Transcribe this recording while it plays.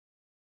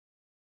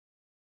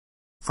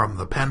From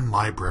the Penn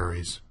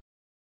Libraries.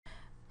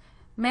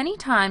 Many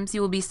times you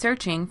will be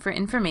searching for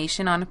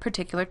information on a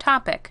particular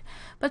topic,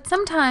 but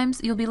sometimes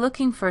you'll be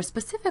looking for a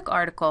specific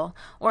article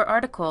or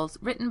articles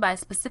written by a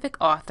specific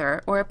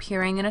author or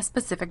appearing in a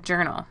specific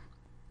journal.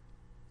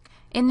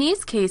 In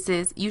these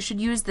cases, you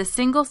should use the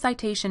Single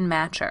Citation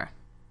Matcher.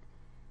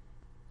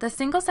 The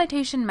Single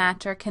Citation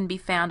Matcher can be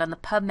found on the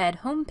PubMed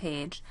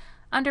homepage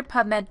under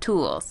PubMed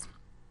Tools.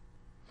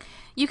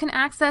 You can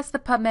access the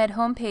PubMed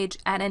homepage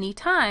at any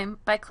time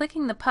by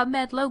clicking the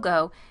PubMed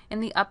logo in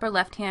the upper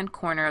left-hand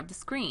corner of the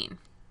screen.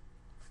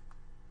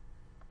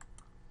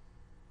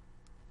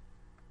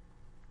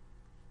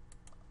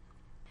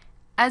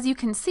 As you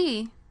can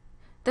see,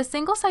 the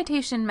Single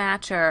Citation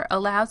Matcher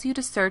allows you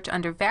to search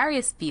under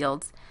various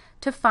fields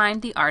to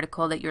find the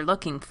article that you're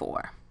looking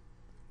for.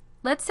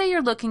 Let's say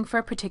you're looking for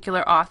a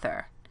particular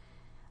author.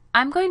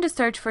 I'm going to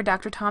search for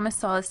Dr. Thomas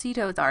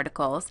Solicito's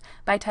articles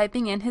by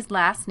typing in his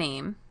last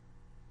name,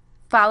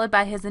 followed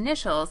by his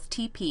initials,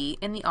 TP,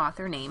 in the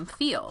author name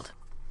field.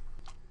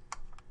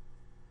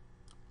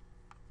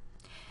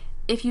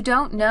 If you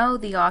don't know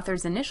the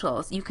author's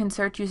initials, you can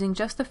search using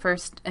just the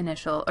first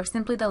initial or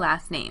simply the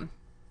last name.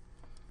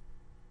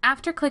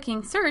 After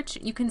clicking search,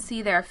 you can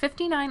see there are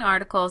 59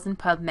 articles in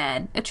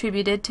PubMed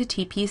attributed to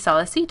TP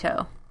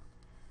Solicito.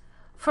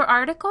 For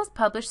articles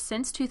published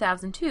since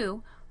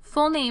 2002,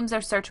 full names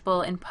are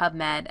searchable in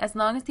PubMed as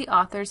long as the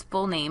author's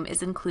full name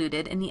is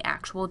included in the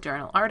actual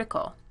journal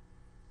article.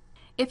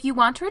 If you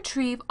want to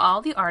retrieve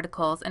all the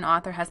articles an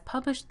author has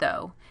published,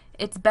 though,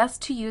 it's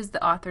best to use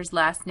the author's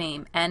last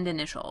name and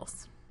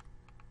initials.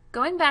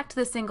 Going back to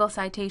the Single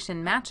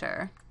Citation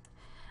Matcher,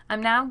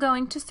 I'm now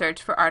going to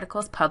search for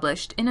articles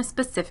published in a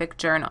specific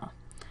journal.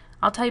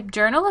 I'll type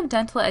Journal of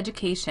Dental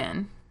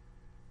Education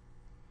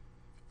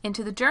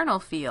into the journal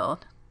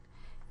field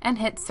and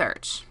hit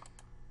search.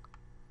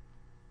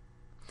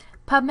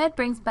 PubMed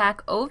brings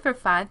back over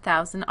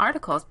 5,000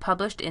 articles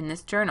published in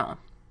this journal.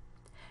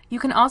 You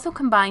can also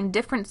combine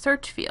different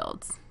search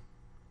fields.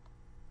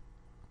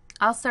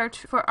 I'll search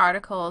for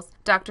articles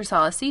Dr.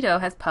 Solicito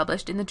has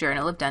published in the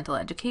Journal of Dental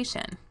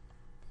Education.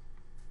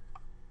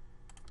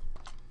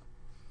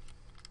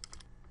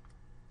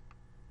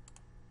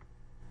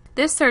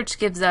 This search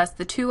gives us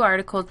the 2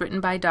 articles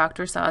written by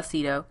Dr.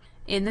 Solicito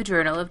in the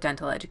Journal of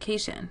Dental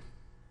Education.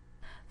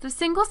 The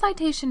Single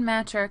Citation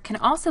Matcher can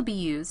also be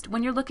used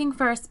when you're looking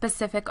for a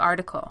specific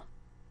article.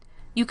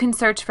 You can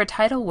search for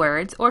title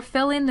words or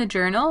fill in the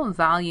journal,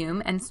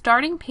 volume, and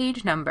starting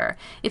page number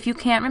if you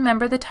can't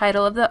remember the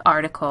title of the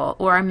article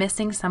or are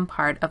missing some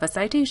part of a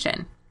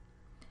citation.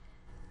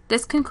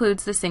 This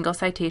concludes the Single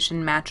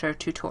Citation Matcher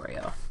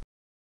tutorial.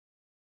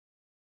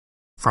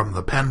 From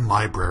the Penn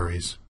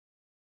Libraries.